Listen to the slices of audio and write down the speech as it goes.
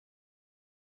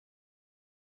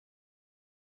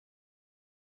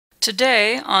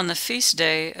Today, on the feast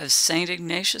day of St.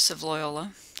 Ignatius of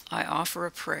Loyola, I offer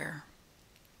a prayer.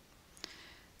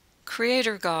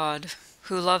 Creator God,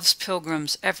 who loves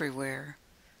pilgrims everywhere,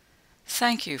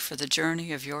 thank you for the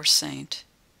journey of your saint,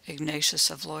 Ignatius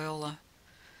of Loyola,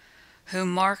 who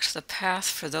marked the path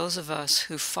for those of us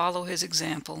who follow his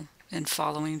example in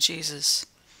following Jesus.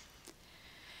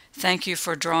 Thank you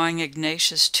for drawing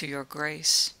Ignatius to your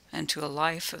grace and to a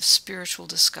life of spiritual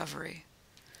discovery.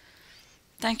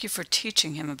 Thank you for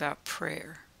teaching him about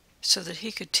prayer so that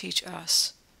he could teach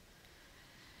us.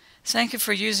 Thank you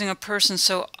for using a person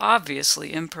so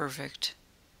obviously imperfect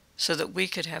so that we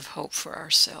could have hope for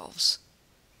ourselves.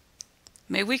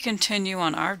 May we continue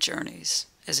on our journeys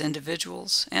as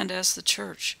individuals and as the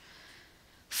Church,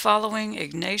 following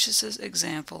Ignatius's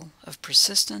example of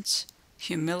persistence,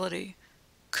 humility,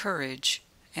 courage,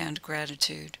 and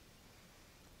gratitude.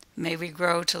 May we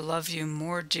grow to love you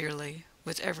more dearly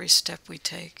with every step we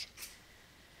take.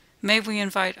 May we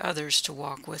invite others to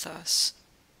walk with us.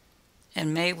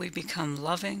 And may we become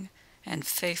loving and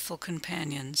faithful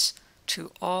companions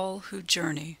to all who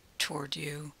journey toward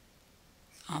you.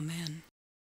 Amen.